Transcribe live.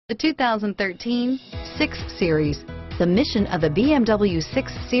The 2013 6 Series. The mission of the BMW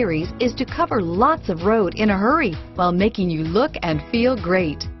 6 Series is to cover lots of road in a hurry while making you look and feel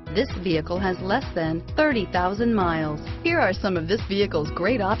great. This vehicle has less than 30,000 miles. Here are some of this vehicle's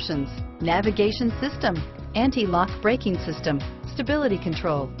great options: navigation system, anti-lock braking system, stability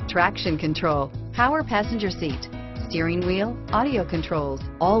control, traction control, power passenger seat, steering wheel audio controls,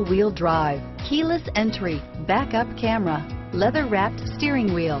 all-wheel drive, keyless entry, backup camera, leather-wrapped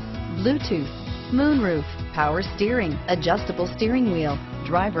steering wheel, Bluetooth, moonroof, power steering, adjustable steering wheel,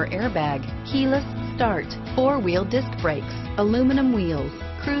 driver airbag, keyless start, four-wheel disc brakes, aluminum wheels,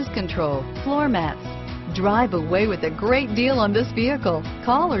 cruise control, floor mats. Drive away with a great deal on this vehicle.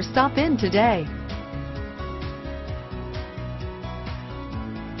 Call or stop in today.